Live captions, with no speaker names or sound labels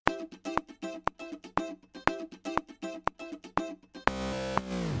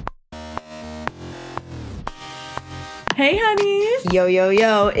Hey, honeys. Yo, yo,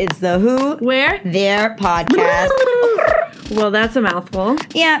 yo, it's the Who, Where, Their podcast. Well, that's a mouthful.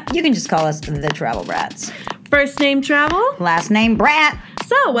 Yeah, you can just call us the Travel Brats. First name travel. Last name Brat.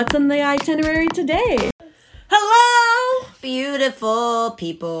 So, what's on the itinerary today? Hello, Beautiful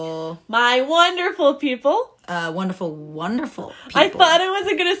people. my wonderful people. Wonderful people. I thought I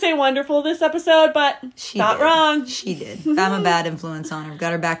wasn't going to say wonderful this episode, but not wrong. She did. I'm a bad influence on her.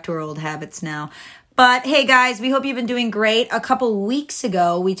 Got her back to her old habits now. But hey guys, we hope you've been doing great. A couple weeks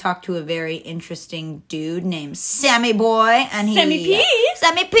ago, we talked to a very interesting dude named Sammy Boy, and Sammy P.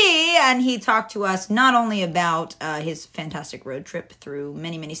 Sammy P. And he talked to us not only about his fantastic road trip through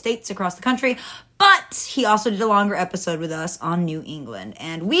many, many states across the country, but he also did a longer episode with us on New England.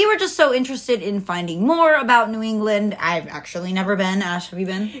 And we were just so interested in finding more about New England. I've actually never been. Ash, have you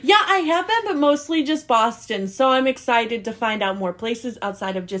been? Yeah, I have been, but mostly just Boston. So I'm excited to find out more places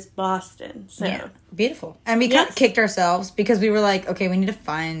outside of just Boston. So. Yeah, beautiful. And we kind of kicked ourselves because we were like, okay, we need to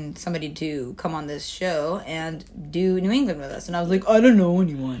find somebody to come on this show and do New England with us. And I was like, I don't know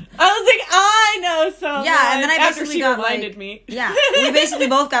anyone. I was like, I know someone. Yeah, and then I After basically she got reminded like, me. Yeah, we basically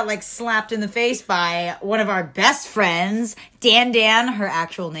both got like slapped in the face by one of our best friends, Dan. Her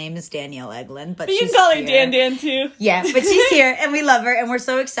actual name is Danielle Eglin, but You she's can call her here. Dan too. Yeah, but she's here and we love her and we're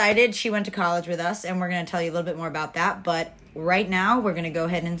so excited. She went to college with us and we're going to tell you a little bit more about that. But right now we're going to go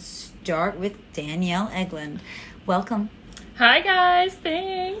ahead and start with Danielle Eglin. Welcome. Hi guys,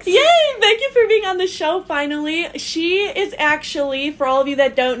 thanks. Yay! Thank you for being on the show finally. She is actually, for all of you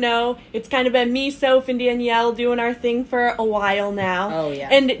that don't know, it's kind of been me, Soph, and Danielle doing our thing for a while now. Oh, yeah.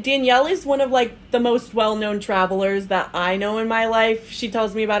 And Danielle is one of like the most well-known travelers that I know in my life. She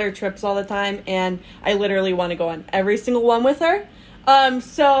tells me about her trips all the time, and I literally want to go on every single one with her.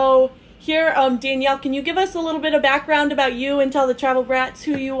 So here, Danielle, can you give us a little bit of background about you and tell the Travel Brats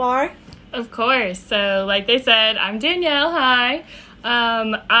who you are? Of course. So, like they said, I'm Danielle. Hi.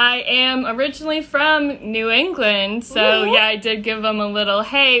 I am originally from New England. So, Ooh. yeah, I did give them a little,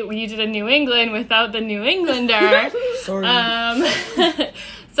 hey, you did a New England without the New Englander. Sorry.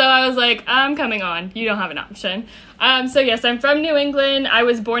 So I was like, I'm coming on. You don't have an option. So, yes, I'm from New England. I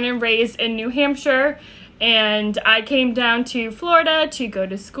was born and raised in New Hampshire. And I came down to Florida to go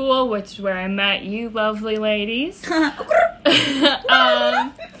to school, which is where I met you lovely ladies.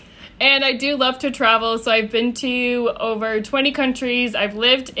 And I do love to travel, so I've been to over 20 countries. I've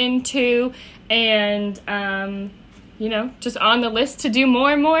lived in 2, and, just on the list to do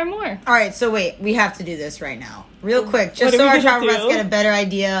more and more and more. All right, so wait, we have to do this right now. Real quick, just What are so we our gonna travel brats do? get a better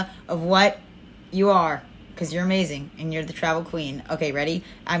idea of what you are, because you're amazing, and you're the travel queen. Okay, ready?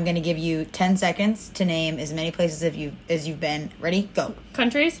 I'm going to give you 10 seconds to name as many places as you've been. Ready? Go.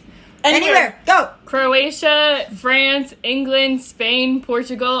 Countries? Anywhere. Go. Croatia, France, England, Spain,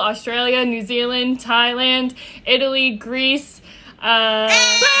 Portugal, Australia, New Zealand, Thailand, Italy, Greece.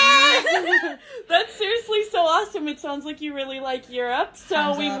 That's seriously so awesome. It sounds like you really like Europe. So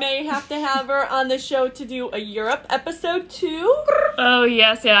Thumbs we up. may have to have her on the show to do a Europe episode too. Oh,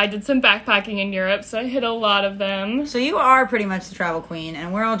 yes, yeah, I did some backpacking in Europe, so I hit a lot of them. So you are pretty much the travel queen,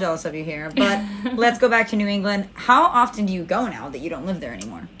 and we're all jealous of you here. But let's go back to New England. How often do you go now that you don't live there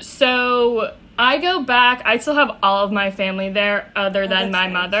anymore? So I go back. I still have all of my family there other than that's my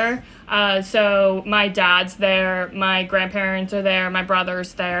nice. mother. So my dad's there, my grandparents are there, my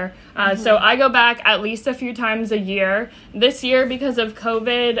brother's there. So I go back at least a few times a year. This year, because of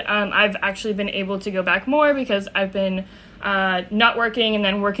COVID, I've actually been able to go back more because I've been not working and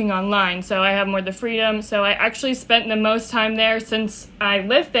then working online. So I have more of the freedom. So I actually spent the most time there since I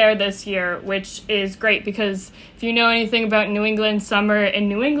lived there this year, which is great because if you know anything about New England, summer in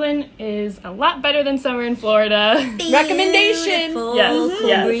New England is a lot better than summer in Florida. Recommendation. Beautiful, Yes, cool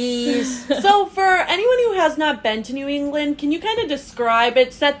yes. breeze. So for anyone who has not been to New England, can you kind of describe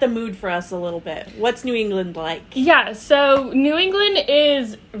it, set the mood for us a little bit? What's New England like? Yeah, so New England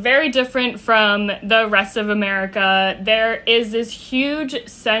is very different from the rest of America. There is this huge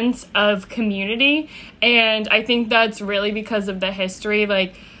sense of community, and I think that's really because of the history.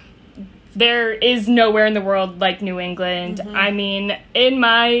 Like, there is nowhere in the world like New England. I mean, in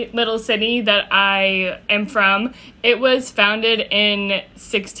my little city that I am from, it was founded in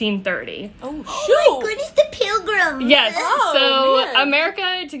 1630. Oh, shoot! Goodness, the Pilgrims. Yes, Oh, so man.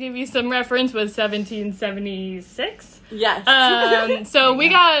 America, to give you some reference, was 1776. Yes. So we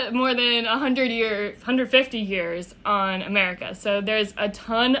got more than 150 years on America. So there's a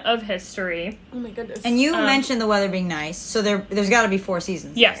ton of history. oh my goodness. And you mentioned the weather being nice, so there's got to be 4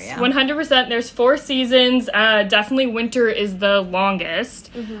 seasons. Yes, there, yeah? 100%. There's 4 seasons. Definitely winter is the longest.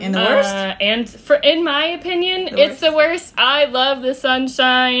 And the worst? And in my opinion, The it's the worst. I love the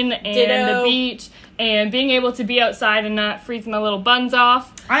sunshine and Ditto. the beach. and being able to be outside and not freeze my little buns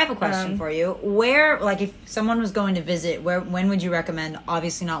off. I have a question for you. Where, like, if someone was going to visit, when would you recommend?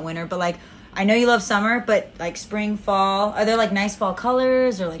 Obviously not winter, but like, I know you love summer, but like spring, fall, are there like nice fall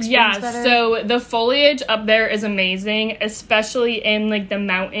colors or like spring's better? So the foliage up there is amazing, especially in like the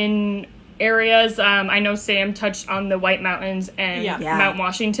mountain areas. I know Sam touched on the White Mountains and Mount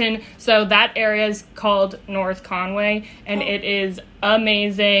Washington. So that area is called North Conway, and it is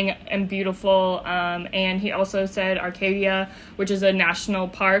amazing and beautiful. And he also said Arcadia, which is a national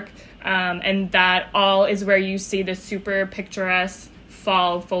park, and that all is where you see the super picturesque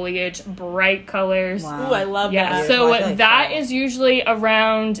fall foliage, bright colors. Wow. Ooh, I love that. So like that fall. is usually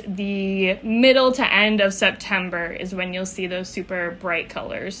around the middle to end of September is when you'll see those super bright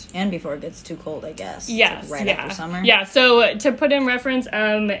colors. And before it gets too cold, I guess. Yes, It's like right after summer. Yeah, so to put in reference,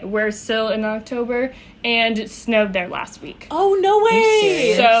 we're still in October, and it snowed there last week. Oh, no way.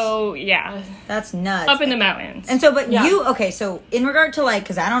 serious? So, yeah, That's nuts. up in the mountains. And so, but Yeah. so in regard to like,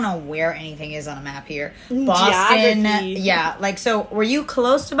 because I don't know where anything is on a map here. Boston. Geography. Yeah. Like, so were you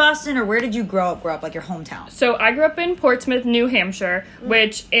close to Boston or where did you grow up, like your hometown? So I grew up in Portsmouth, New Hampshire,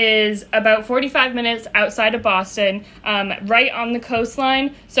 which is about 45 minutes outside of Boston, right on the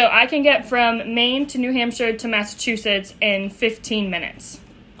coastline. So I can get from Maine to New Hampshire to Massachusetts in 15 minutes.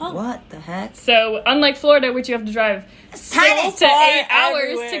 What the heck? So unlike Florida, which you have to drive Tiny. 6 to 8 hours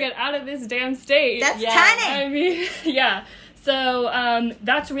everywhere. to get out of this damn state. That's Yeah. tiny. I mean, yeah. So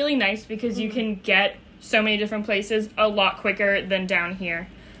that's really nice because you can get so many different places a lot quicker than down here.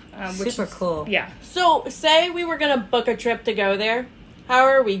 Which Super is- cool. Yeah. So, say we were going to book a trip to go there. How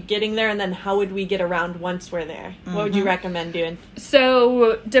are we getting there, and then how would we get around once we're there? What would you recommend doing?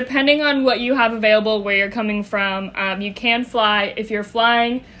 So, depending on what you have available, where you're coming from, you can fly. If you're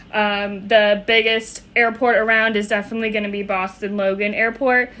flying, the biggest airport around is definitely going to be Boston Logan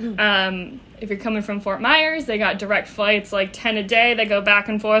Airport. If you're coming from Fort Myers, they got direct flights, like 10 a day. They go back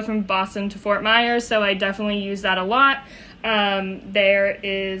and forth from Boston to Fort Myers, so I definitely use that a lot. There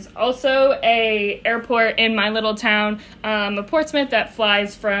is also a airport in my little town of Portsmouth that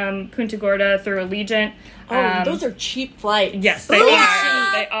flies from Punta Gorda through Allegiant. Oh, those are cheap flights. Yes, they Ooh.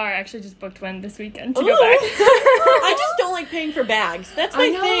 are. They are. I actually just booked one this weekend to Ooh. go back. I just don't like paying for bags. That's my I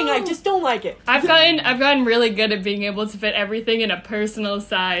know. thing. I just don't like it. I've gotten really good at being able to fit everything in a personal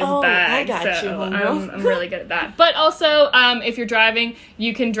size Oh, bag. I got so you, homegirl. I'm really good at that. But also, if you're driving,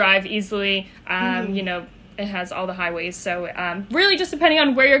 you can drive easily. You know, it has all the highways. So really just depending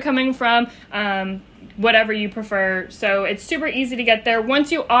on where you're coming from, whatever you prefer. So it's super easy to get there.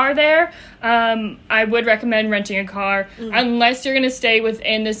 Once you are there, I would recommend renting a car unless you're going to stay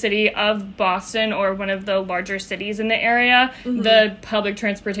within the city of Boston or one of the larger cities in the area. The public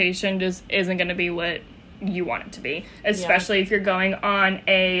transportation just isn't going to be what you want it to be, especially if you're going on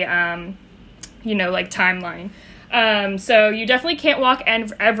a like timeline. So you definitely can't walk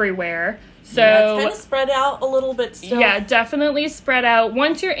everywhere. So Yeah, it's kind of spread out a little bit still. yeah, definitely spread out.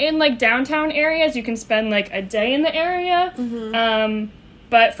 Once you're in like downtown areas, you can spend like a day in the area.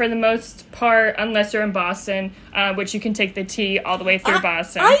 But for the most part, unless you're in Boston, which you can take the T all the way through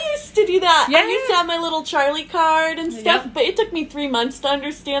Boston. I used to do that. Yeah. I used to have my little Charlie card and stuff, Yep. but it took me 3 months to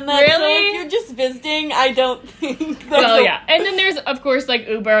understand that. So Really? if you're just visiting, I don't think that Well, yeah. And then there's, of course, like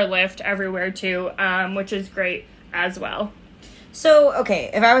Uber or Lyft everywhere too, which is great as well. So,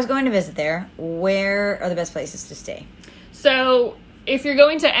 okay, if I was going to visit there, where are the best places to stay? So if you're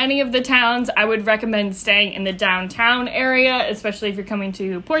going to any of the towns, I would recommend staying in the downtown area, especially if you're coming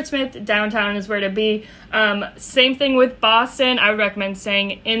to Portsmouth. Downtown is where to be. Same thing with Boston. I would recommend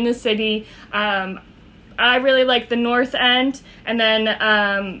staying in the city. I really like the north end, and then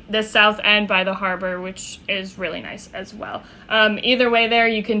the south end by the harbor, which is really nice as well. Either way there,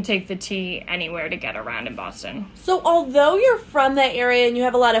 you can take the T anywhere to get around in Boston. So although you're from that area and you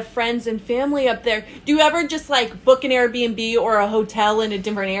have a lot of friends and family up there, do you ever just like book an Airbnb or a hotel in a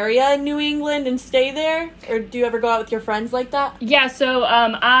different area in New England and stay there? Or do you ever go out with your friends like that? Yeah, so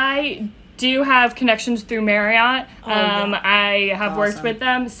I do have connections through Marriott. yeah. I have worked Awesome. with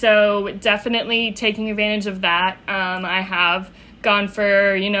them, so definitely taking advantage of that. I have gone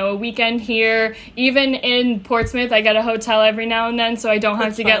for, a weekend here. Even in Portsmouth, I get a hotel every now and then, so I don't have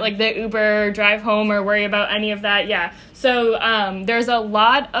That's to get fun. like the Uber drive home or worry about any of that. Yeah. So there's a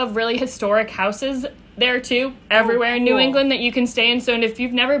lot of really historic houses there too, everywhere in New cool. England that you can stay in. So if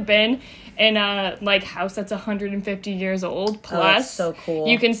you've never been in a like house that's 150 years old plus. Oh, that's so cool.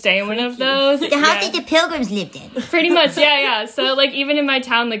 You can stay in one of those. The house that the pilgrims lived in. Pretty much, yeah. So like even in my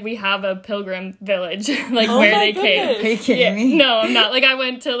town, like we have a pilgrim village, like where they came. Are you kidding me? No, I'm not.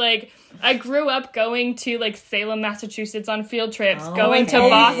 Like I grew up going to like Salem, Massachusetts on field trips, going to okay.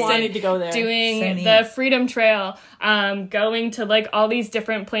 Boston, Wanted to go there. doing So the neat. Freedom Trail, going to like all these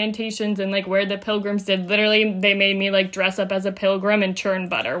different plantations and like where the pilgrims did. Literally, they made me like dress up as a pilgrim and churn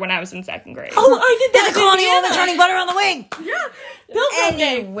butter when I was in 2nd grade. Oh, I did that. There's a colonial woman turning butter on the wing. Pilgrim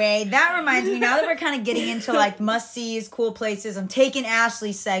Day. Anyway, that reminds me, now that we're kind of getting into like must-sees, cool places, I'm taking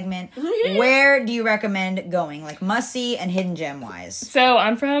Ashley's segment. Where do you recommend going? Like must-see and hidden gem-wise. So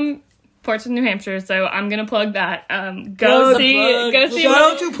I'm from Portsmouth, New Hampshire, so I'm gonna plug that. Go see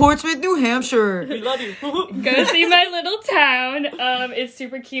to Portsmouth, New Hampshire. We love you. go see my little town. It's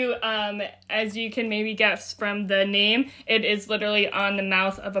super cute. As you can maybe guess from the name, it is literally on the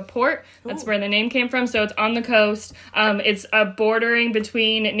mouth of a port. That's where the name came from. So it's on the coast. It's bordering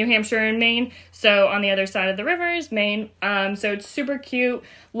between New Hampshire and Maine. So on the other side of the river is Maine. So it's super cute.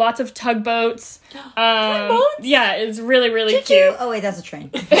 Lots of tugboats. Tugboats? Yeah, it's really, really cute. Oh wait, that's a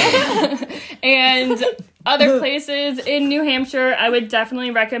train. And other places in New Hampshire, I would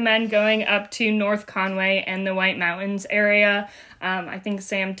definitely recommend going up to North Conway and the White Mountains area. I think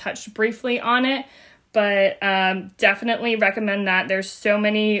Sam touched briefly on it, but definitely recommend that. There's so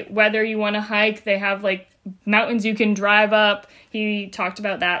many, whether you want to hike, they have like mountains you can drive up. He talked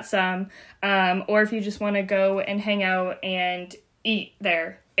about that some. Or if you just want to go and hang out and eat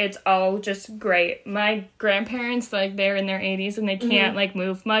there. It's all just great. My grandparents, like, they're in their 80s and they can't, like,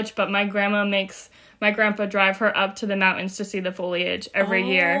 move much, but my grandma makes my grandpa drive her up to the mountains to see the foliage every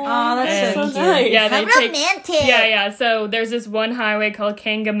year. Oh, that's so And- cute. nice. Yeah, How they take, romantic. yeah. So there's this one highway called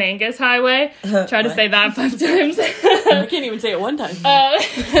Kangamangas Highway. Try to say that 5 times. I can't even say it one time.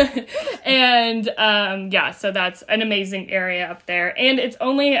 Yeah, so that's an amazing area up there. And it's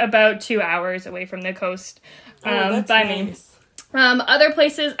only about 2 hours away from the coast That's by me. nice. Other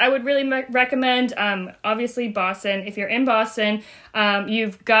places I would really recommend, obviously Boston. If you're in Boston,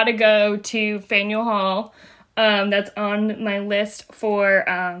 you've got to go to Faneuil Hall. That's on my list for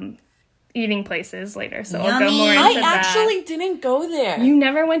eating places later, so I'll go Yummy. more into I that. actually didn't go there. You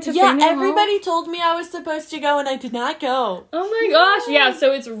never went to Yeah, Faneuil Hall? everybody told me I was supposed to go and I did not go. Oh my gosh, yeah,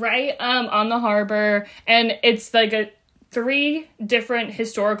 so it's right on the harbor, and it's like 3 different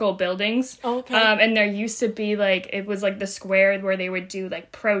historical buildings. Okay. And there used to be like, it was like the square where they would do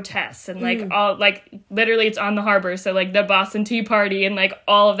like protests and like all, like literally it's on the harbor. So like the Boston Tea Party and like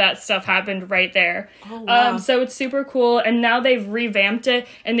all of that stuff happened right there. Oh, wow. So it's super cool. And now they've revamped it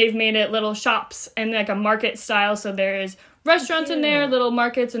and they've made it little shops and like a market style. So there's restaurants in there, little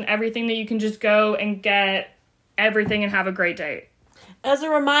markets and everything that you can just go and get everything and have a great day. As a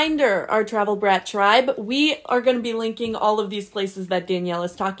reminder, our Travel Brat tribe, we are going to be linking all of these places that Danielle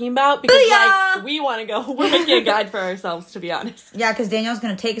is talking about because Booyah! like, we want to go. We're making a guide for ourselves, to be honest. Yeah, because Danielle's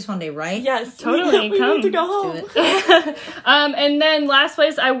going to take us one day, right? Yes. Totally, we come. need to go Let's home. do it. And then last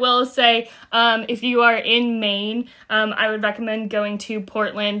place I will say, if you are in Maine, I would recommend going to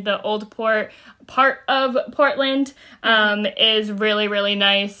Portland. The Old Port part of Portland is really, really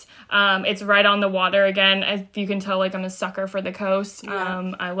nice. It's right on the water again. As you can tell, like I'm a sucker for the coast.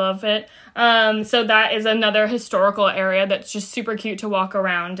 I love it. So that is another historical area that's just super cute to walk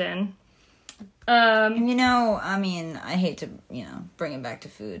around in. You know, I mean, I hate to, bring it back to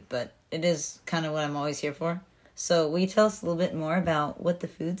food, but it is kind of what I'm always here for. So will you tell us a little bit more about what the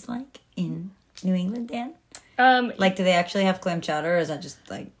food's like in New England, Dan? Like, do they actually have clam chowder, or is that just,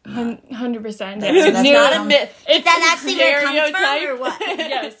 like... 100%. That's New- not a myth. Is that actually where it comes from, stereotype. or what?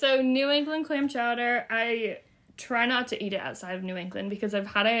 Yeah, so New England clam chowder, I try not to eat it outside of New England because I've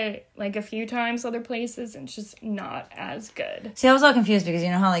had it like a few times other places and it's just not as good. See, I was all confused because you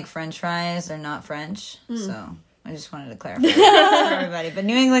know how, like, French fries are not French? So I just wanted to clarify that for everybody. But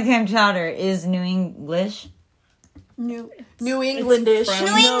New England clam chowder is New English. New Englandish. from-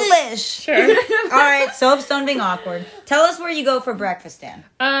 New English! Sure. All right, so if stone being awkward, tell us where you go for breakfast, Dan.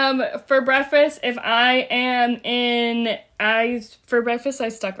 For breakfast, if I am for breakfast, I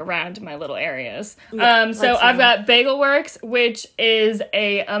stuck around my little areas. So I've got Bagel Works, which is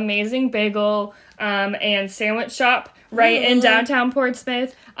a amazing bagel and sandwich shop right in downtown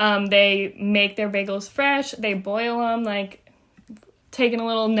Portsmouth. They make their bagels fresh. They boil them like taking a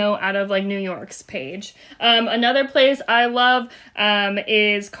little note out of like New York's page. Another place I love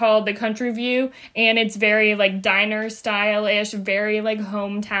is called the Country View, and it's very like diner style-ish, very like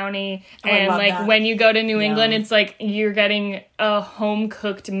hometowny. And love like that. when you go to New England, it's like you're getting a home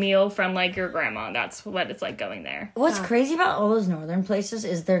cooked meal from like your grandma. That's what it's like going there. What's crazy about all those northern places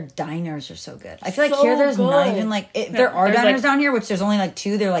is their diners are so good. I feel like So here there's not good. even like there are there's, diners like- down here, which there's only like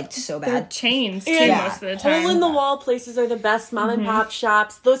 2. They're like so They're bad. chains too And most of the time. hole in the wall places are the best. Mom and pop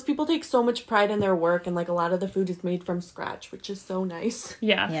shops. Those people take so much pride in their work, and like a lot of the food is made from scratch, which is so nice.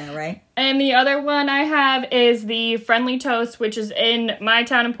 Yeah, right. And the other one I have is the Friendly Toast, which is in my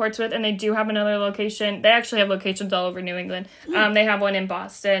town in Portsmouth, and they do have another location. They actually have locations all over New England. They have one in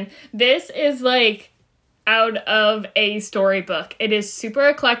Boston. This is like out of a storybook. It is super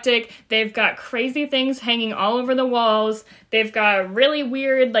eclectic. They've got crazy things hanging all over the walls. They've got really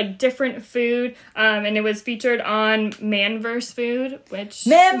weird, like, different food. And it was featured on Man vs. Food, which...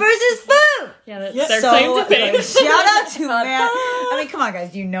 Man versus food. Yeah, that's Yep. their So claim to fame. shout out to Man. I mean, come on,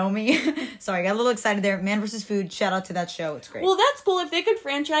 guys. You know me. Sorry, I got a little excited there. Man versus Food. Shout out to that show. It's great. Well, that's cool. If they could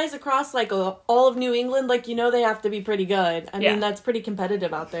franchise across like all of New England, like they have to be pretty good. I Yeah. mean, that's pretty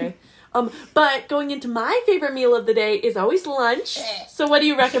competitive out there. But going into my favorite meal of the day is always lunch. So what do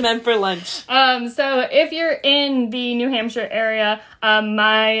you recommend for lunch? So if you're in the New Hampshire area,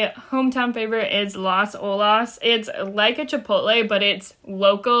 my hometown favorite is Las Olas. It's like a Chipotle, but it's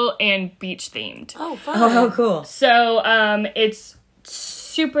local and beach themed. Oh, fun. oh, cool. So it's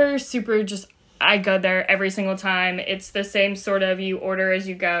super, super just... I go there every single time. It's the same sort of you order as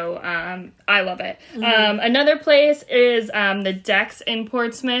you go. I love it. Another place is the Decks in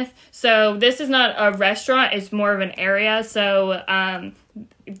Portsmouth. So this is not a restaurant. It's more of an area. So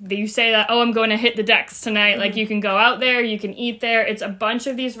you say that, I'm going to hit the Decks tonight. Like you can go out there, you can eat there. It's a bunch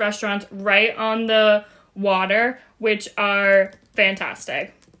of these restaurants right on the water, which are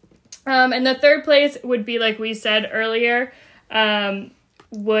fantastic. And the third place would be, like we said earlier,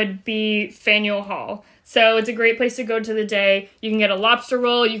 would be Faneuil Hall. So it's a great place to go to the day. You can get a lobster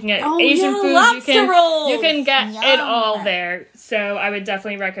roll, you can get Asian food, lobster rolls! you can get Yum. it all there. So I would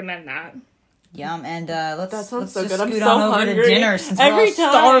definitely recommend that. Yum. And That let's sounds so just good. I'm scoot so on over hungry. to dinner since Every we're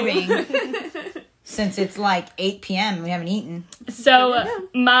all time. starving. Since it's like 8 p.m. and we haven't eaten. So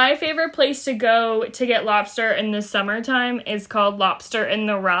my favorite place to go to get lobster in the summertime is called Lobster in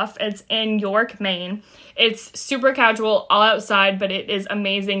the Rough. It's in York, Maine. It's super casual, all outside, but it is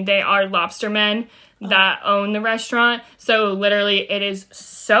amazing. They are lobstermen that own the restaurant. So literally it is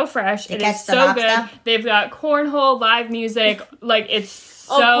so fresh. It catch is the so good. lobster? They've got cornhole, live music. Like it's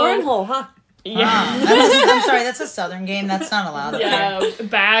so... cornhole, huh? Yeah. I'm sorry, that's a southern game. That's not allowed. Yeah,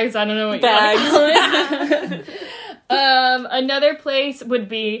 bags. I don't know what Bags. you want to call it. Another place would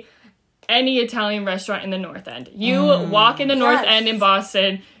be any Italian restaurant in the North End. You walk in the North Yes. End in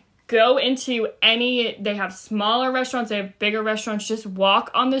Boston, go into any, they have smaller restaurants, they have bigger restaurants, just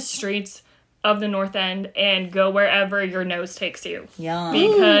walk on the streets of the North End and go wherever your nose takes you. Yum.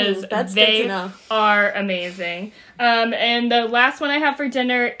 Because that's good to they know. are amazing. And the last one I have for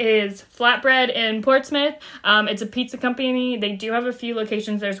dinner is Flatbread in Portsmouth. It's a pizza company. They do have a few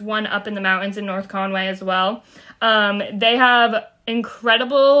locations. There's one up in the mountains in North Conway as well. They have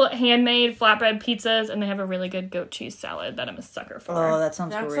incredible handmade flatbread pizzas, and they have a really good goat cheese salad that I'm a sucker for. Oh, that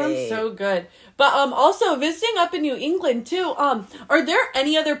sounds That great. sounds so good. But also visiting up in New England too. Are there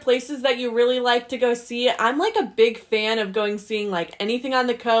any other places that you really like to go see? I'm like a big fan of seeing like anything on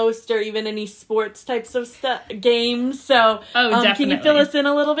the coast or even any sports types of games. So can you definitely. fill us in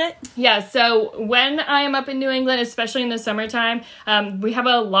a little bit? Yeah, so when I am up in New England, especially in the summertime, we have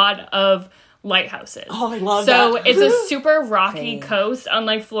a lot of lighthouses. Oh, I love so that. it's a super rocky Same. coast,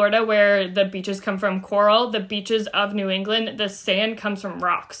 unlike Florida where the beaches come from coral. The beaches of New England, the sand comes from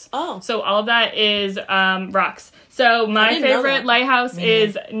rocks. Oh. So all of that is rocks. So my didn't know favorite that. lighthouse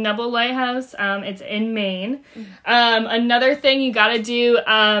is Nubble Lighthouse. It's in Maine. Another thing you gotta do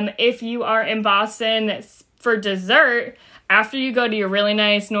if you are in Boston for dessert, after you go to your really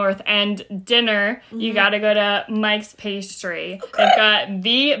nice North End dinner, you gotta go to Mike's Pastry. They've got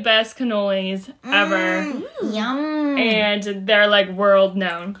the best cannolis ever, Yum. and they're like world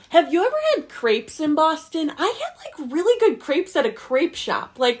known. Have you ever had crepes in Boston? I had like really good crepes at a crepe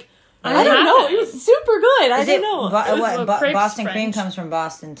shop. Like I don't know, it was super good. I Is don't it know. well, crepes Boston French. cream comes from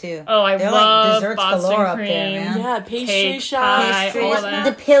Boston too. Oh, I They're love like desserts Boston galore up cream. there, man. Yeah, pastry Cake, shop. pie, all that.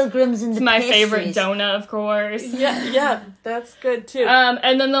 The pilgrims and the My pastries. favorite donut, of course. Yeah, yeah. That's good too.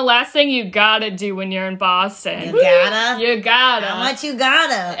 And then the last thing you gotta do when you're in Boston. You gotta? You gotta. How much you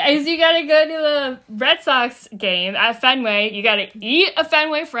gotta? Is you gotta go to the Red Sox game at Fenway. You gotta eat a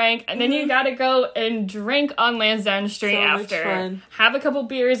Fenway Frank, and then you gotta go and drink on Lansdowne Street So much after. fun. Have a couple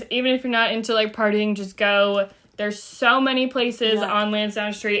beers, even if you're not into like partying, just go. There's so many places on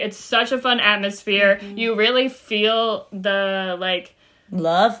Lansdowne Street. It's such a fun atmosphere. You really feel the like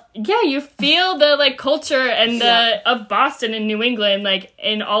Love? yeah, you feel the like culture and the of Boston and New England like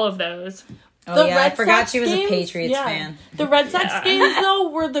in all of those. Oh, yeah, I Red forgot Sox she was a games, Patriots fan. The Red Sox games, though,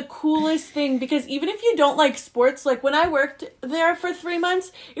 were the coolest thing because even if you don't like sports, like when I worked there for 3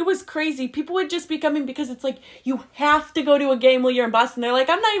 months, it was crazy. People would just be coming because it's like, you have to go to a game while you're in Boston. They're like,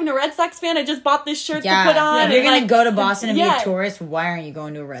 I'm not even a Red Sox fan. I just bought this shirt to put on. If you're going to like, go to Boston and be yeah. a tourist, why aren't you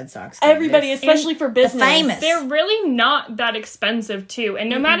going to a Red Sox game? Everybody, especially for business. famous. They're really not that expensive too, and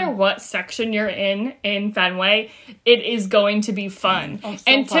no matter what section you're in Fenway, it is going to be fun. And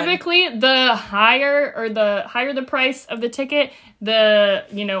fun. typically, the higher the price of the ticket, the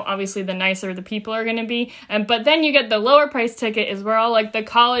obviously the nicer the people are going to be. But then you get the lower price ticket is where all like the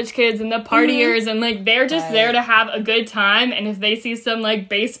college kids and the partiers and like they're just there to have a good time. And if they see some like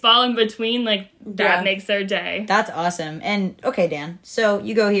baseball in between, like that makes their day. That's awesome. And okay, Dan, so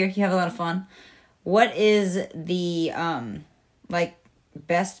you go here, you have a lot of fun. What is the like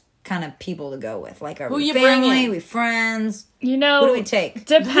best kind of people to go with? Like, are Who we you family? bringing? We friends? Who do we take?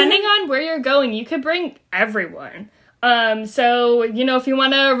 Depending on where you're going, you could bring everyone. So, if you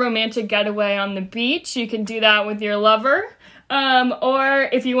want a romantic getaway on the beach, you can do that with your lover. Or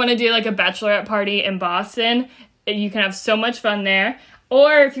if you want to do like a bachelorette party in Boston, you can have so much fun there.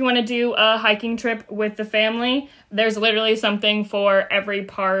 Or if you want to do a hiking trip with the family, there's literally something for every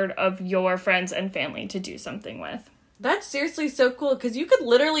part of your friends and family to do something with. That's seriously so cool because you could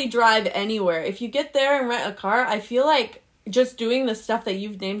literally drive anywhere. If you get there and rent a car, I feel like just doing the stuff that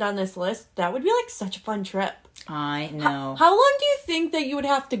you've named on this list, that would be like such a fun trip. I know. How long do you think that you would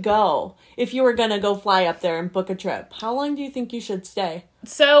have to go if you were going to go fly up there and book a trip? How long do you think you should stay?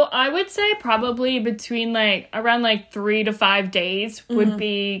 So I would say probably between around 3 to 5 days would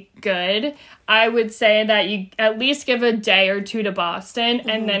be good. I would say that you at least give a day or two to Boston.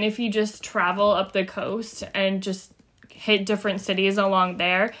 And then if you just travel up the coast and just hit different cities along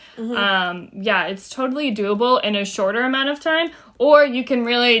there, it's totally doable in a shorter amount of time. Or you can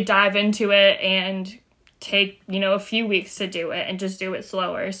really dive into it and take, a few weeks to do it and just do it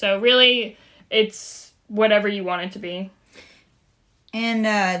slower. So really, it's whatever you want it to be. And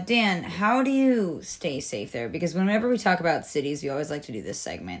Dan, how do you stay safe there? Because whenever we talk about cities, we always like to do this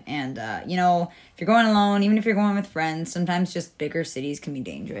segment. And, if you're going alone, even if you're going with friends, sometimes just bigger cities can be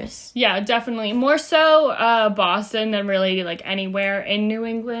dangerous. Yeah, definitely. More so Boston than really anywhere in New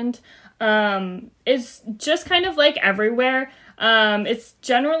England. It's just kind of like everywhere. It's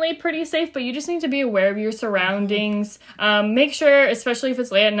generally pretty safe, but you just need to be aware of your surroundings. Make sure, especially if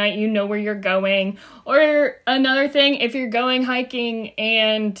it's late at night, you know where you're going. Or another thing, if you're going hiking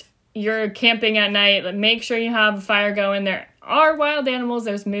and you're camping at night, make sure you have a fire going. There are wild animals.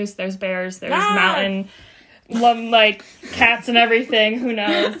 There's moose, there's bears, there's mountain cats and everything. Who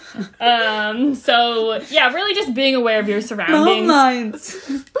knows? So yeah, really just being aware of your surroundings.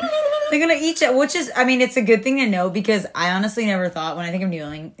 Lions. They're gonna eat you, which is, it's a good thing to know because I honestly never thought, when I think of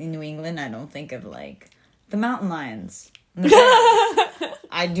New England, I don't think of the mountain lions.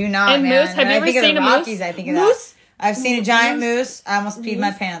 I do not, and man. moose, have you ever seen seen the a Rockies, moose? I think of that. I've seen a giant moose. I almost peed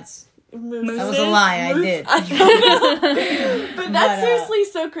my pants. That was a lie. I did. But that's seriously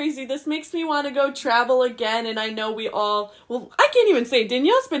so crazy. This makes me want to go travel again. And I know I can't even say,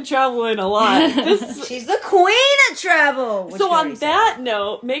 Danielle's been traveling a lot. She's the queen of travel. So on that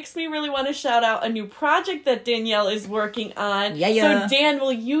note, makes me really want to shout out a new project that Danielle is working on. Yeah. So Dan,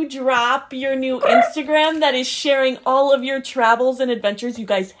 will you drop your new Instagram that is sharing all of your travels and adventures? You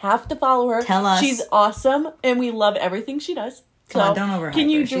guys have to follow her. Tell us. She's awesome and we love everything she does. Come on, don't overhype can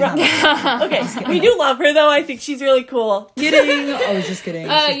you her. drop? Okay, we do love her though. I think she's really cool. Kidding. I was just kidding.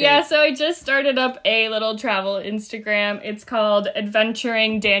 So I just started up a little travel Instagram. It's called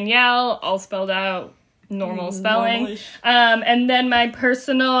Adventuring Danielle, all spelled out, normal spelling. Normalish. And then my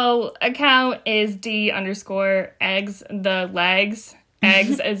personal account is D_eggs, the legs.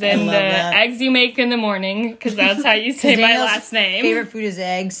 Eggs as in the eggs you make in the morning, because that's how you say my last name. Favorite food is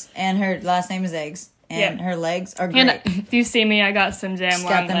eggs, and her last name is eggs. And her legs are great. And if you see me, I got some damn She's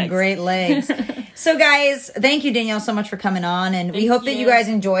long got them legs. great legs. So, guys, thank you, Danielle, so much for coming on. And we hope that you guys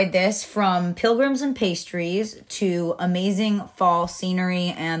enjoyed this, from pilgrims and pastries to amazing fall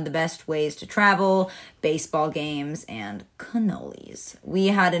scenery and the best ways to travel, baseball games, and cannolis. We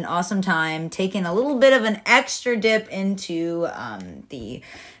had an awesome time taking a little bit of an extra dip into the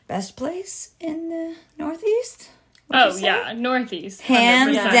best place in the Northeast. Oh, yeah, Northeast. 100%.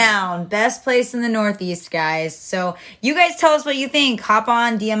 Hands down, best place in the Northeast, guys. So you guys tell us what you think. Hop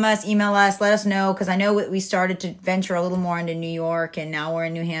on, DM us, email us, let us know, because I know we started to venture a little more into New York, and now we're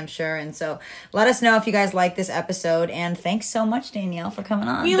in New Hampshire. And so let us know if you guys like this episode. And thanks so much, Danielle, for coming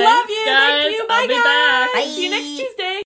on. We love you. Guys. Thank you. Bye, I'll be guys. back. Bye. See you next Tuesday.